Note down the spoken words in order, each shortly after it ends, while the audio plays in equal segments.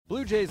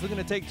Blue Jays looking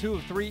to take 2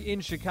 of 3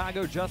 in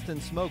Chicago. Justin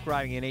Smoak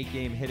riding an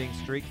 8-game hitting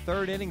streak.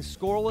 Third inning,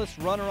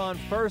 scoreless, runner on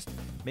first.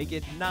 Make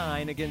it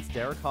 9 against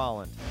Derek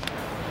Holland.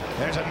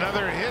 There's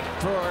another hit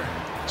for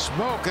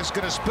Smoak. It's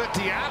going to split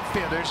the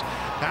outfielders.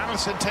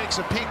 Donaldson takes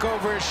a peek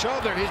over his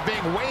shoulder. He's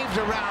being waved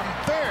around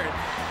third.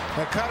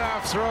 The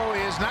cutoff throw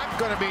is not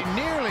going to be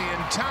nearly in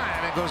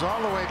time. It goes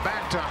all the way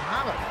back to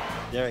Holland.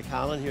 Derek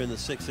Holland here in the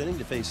 6th inning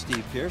to face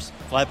Steve Pearce.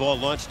 Fly ball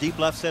launched deep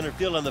left center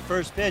field on the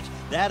first pitch.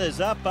 That is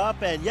up,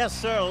 and yes,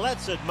 sir,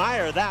 let's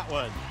admire that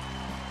one.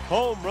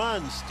 Home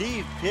run,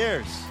 Steve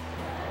Pearce.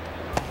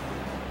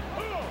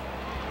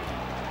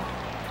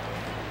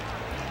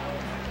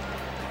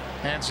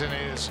 Hansen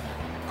is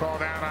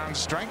called out on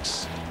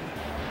strikes.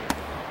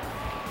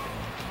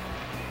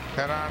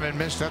 Cut on and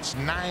missed. That's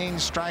 9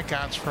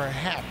 strikeouts for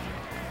Happ.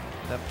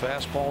 That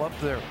fastball up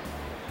there.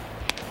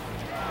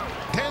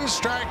 10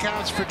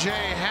 strikeouts for Jay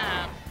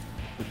Happ.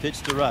 The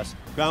pitch to Russ.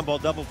 Ground ball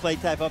double play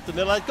type up the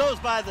middle. It goes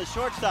by the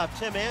shortstop,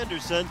 Tim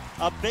Anderson.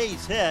 A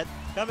base hit.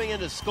 Coming in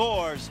to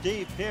score,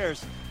 Steve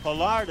Pearce.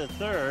 Pilar to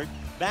third.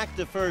 Back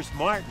to first,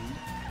 Martin.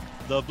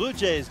 The Blue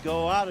Jays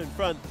go out in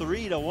front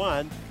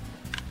 3-1.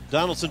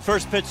 Donaldson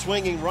first pitch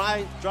swinging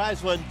right.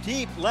 Drives one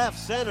deep left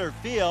center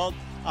field.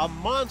 A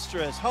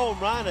monstrous home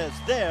run is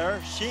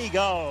there. She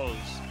goes.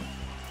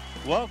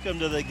 Welcome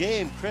to the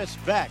game, Chris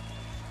Beck,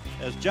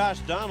 as Josh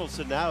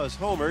Donaldson now is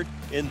homered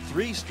in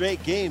 3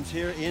 straight games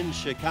here in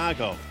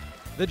Chicago.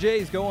 The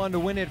Jays go on to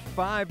win it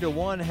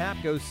 5-1. Happ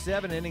goes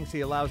 7 innings.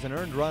 He allows an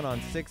earned run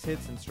on 6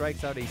 hits and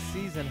strikes out a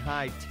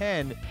season-high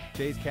 10.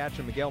 Jays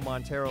catcher Miguel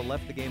Montero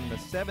left the game in the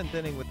 7th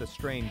inning with a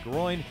strained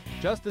groin.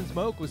 Justin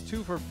Smoak was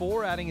 2 for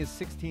 4, adding his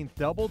 16th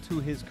double to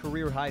his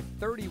career-high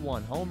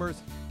 31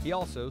 homers. He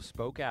also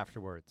spoke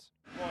afterwards.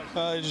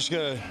 You just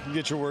got to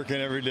get your work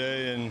in every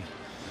day, and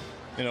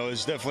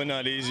it's definitely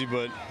not easy,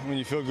 but when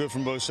you feel good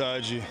from both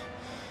sides, you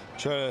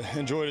try to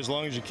enjoy it as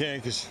long as you can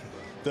because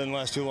it doesn't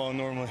last too long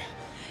normally.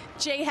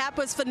 Jay Happ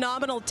was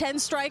phenomenal. 10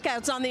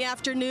 strikeouts on the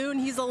afternoon.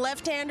 He's a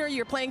left-hander.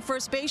 You're playing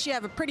first base. You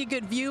have a pretty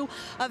good view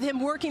of him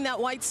working that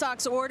White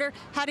Sox order.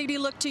 How did he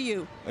look to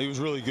you? He was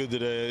really good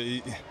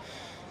today.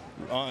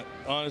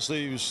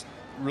 Honestly, he was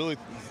really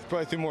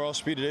probably threw more off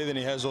speed today than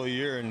he has all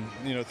year, and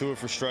threw it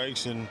for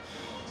strikes. And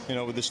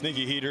with the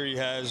sneaky heater he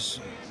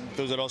has,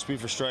 throws that off speed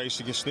for strikes.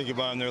 He can sneak it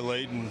by him there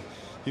late, and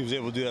he was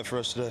able to do that for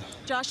us today.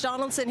 Josh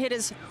Donaldson hit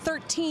his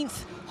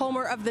 13th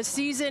homer of the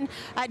season.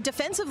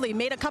 Defensively,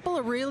 made a couple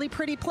of really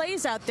pretty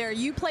plays out there.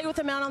 You play with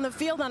him out on the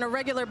field on a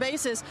regular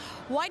basis.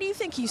 Why do you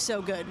think he's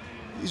so good?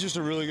 He's just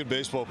a really good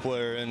baseball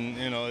player, and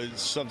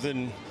it's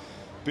something.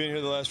 Being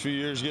here the last few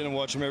years, getting to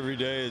watch him every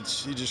day,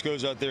 he just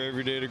goes out there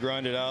every day to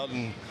grind it out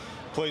and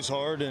plays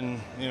hard, and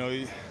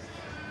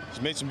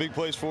he's made some big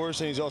plays for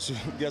us, and he's also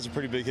got some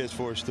pretty big hits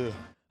for us too.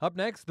 Up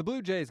next, the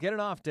Blue Jays get an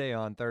off day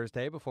on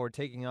Thursday before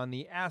taking on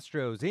the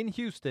Astros in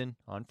Houston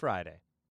on Friday.